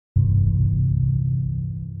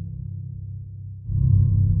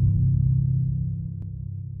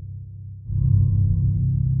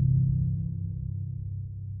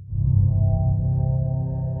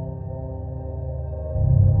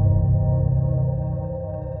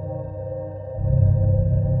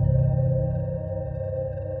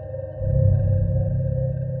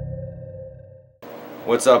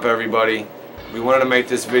What's up, everybody? We wanted to make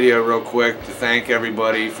this video real quick to thank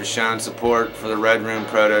everybody for showing support for the Red Room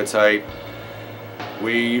prototype.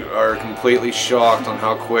 We are completely shocked on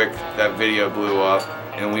how quick that video blew up,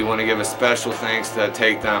 and we want to give a special thanks to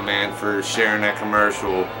Takedown Man for sharing that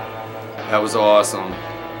commercial. That was awesome.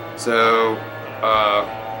 So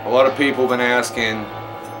a lot of people have been asking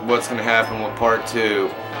what's going to happen with part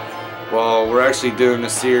 2. Well, we're actually doing a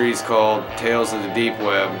series called Tales of the Deep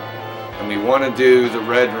Web, and we want to do the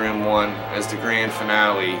Red Room one as the grand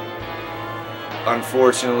finale.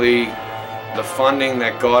 Unfortunately, the funding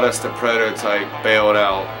that got us the prototype bailed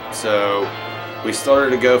out, so we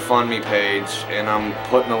started a GoFundMe page, and I'm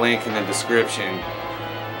putting a link in the description,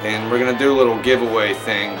 and we're going to do a little giveaway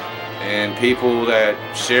thing, and people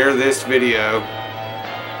that share this video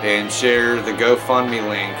and share the GoFundMe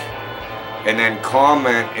link and then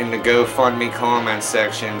comment in the GoFundMe comment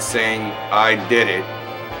section saying I did it,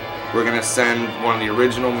 we're going to send one of the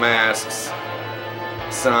original masks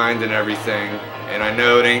signed and everything. And I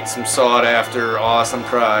know it ain't some sought after awesome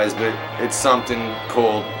prize, but it's something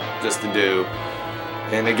cool just to do.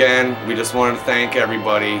 And again, we just wanted to thank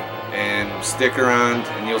everybody, and stick around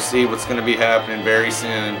and you'll see what's going to be happening very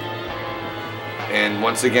soon. And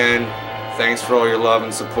once again, thanks for all your love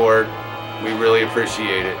and support. We really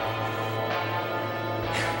appreciate it.